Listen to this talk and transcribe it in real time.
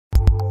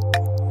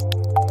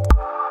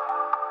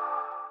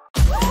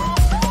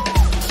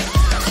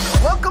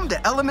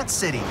to Element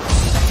City.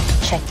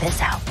 Check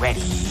this out.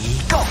 Ready?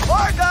 Go!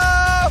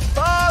 Orca!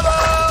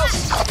 Follow!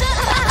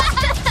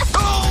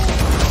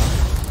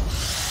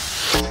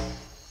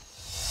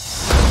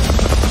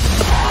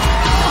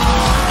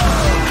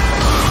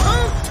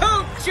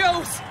 Toot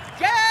juice!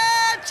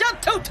 Get your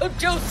toot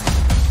juice!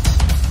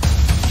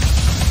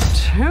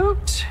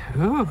 Toot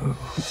toot.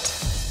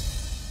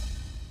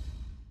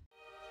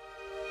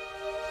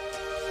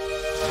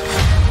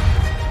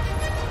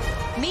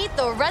 Meet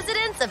the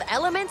residents of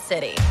Element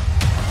City.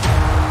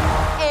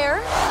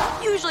 Air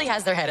usually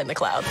has their head in the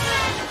clouds.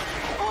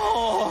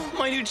 Oh,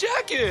 my new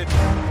jacket!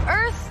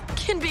 Earth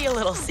can be a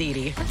little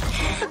seedy.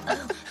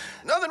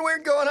 Nothing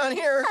weird going on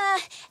here.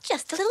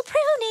 Just a little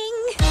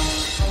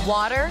pruning.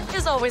 Water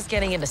is always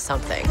getting into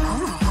something.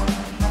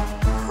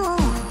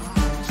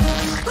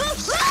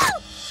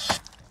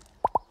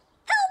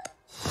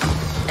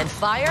 And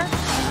fire,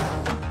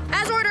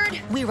 as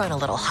ordered, we run a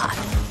little hot.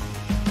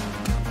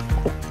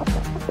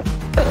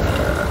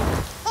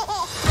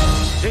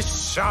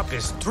 This shop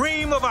is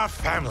dream of our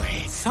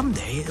family.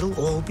 Someday it'll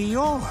all be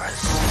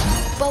yours.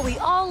 But we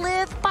all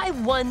live by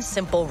one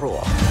simple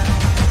rule.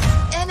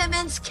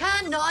 Elements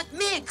cannot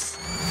mix.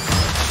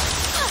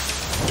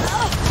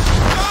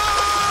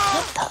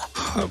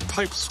 The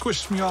pipe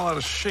squished me all out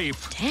of shape.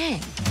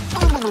 Dang.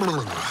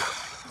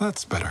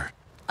 That's better.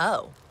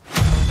 Oh.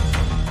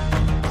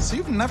 So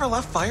you've never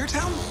left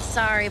Firetown?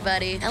 Sorry,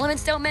 buddy.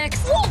 Elements don't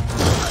mix.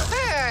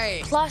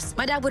 Hey! Plus,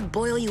 my dad would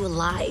boil you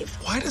alive.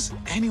 Why does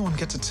anyone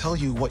get to tell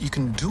you what you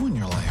can do in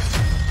your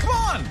life? Come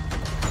on!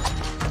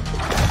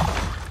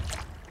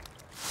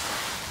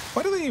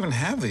 Why do they even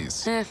have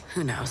these?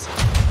 Who knows?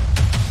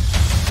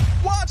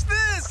 Watch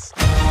this!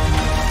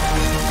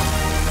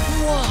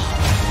 Whoa.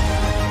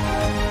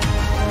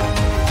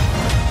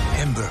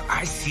 Ember,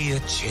 I see a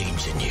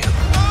change in you.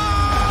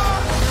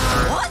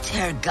 What,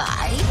 hair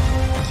guy?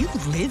 You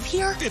live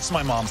here? It's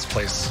my mom's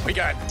place. We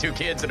got 2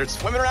 kids that are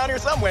swimming around here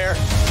somewhere.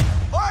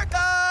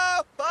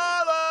 Orca!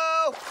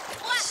 Follow!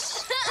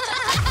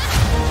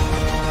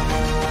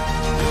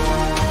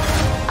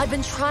 I've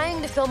been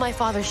trying to fill my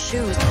father's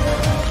shoes,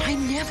 but I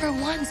never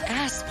once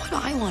asked what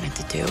I wanted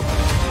to do.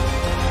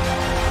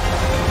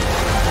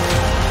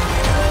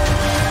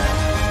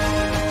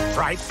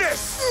 Try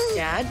this!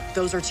 Dad,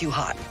 those are too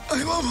hot.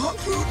 I love hot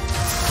food.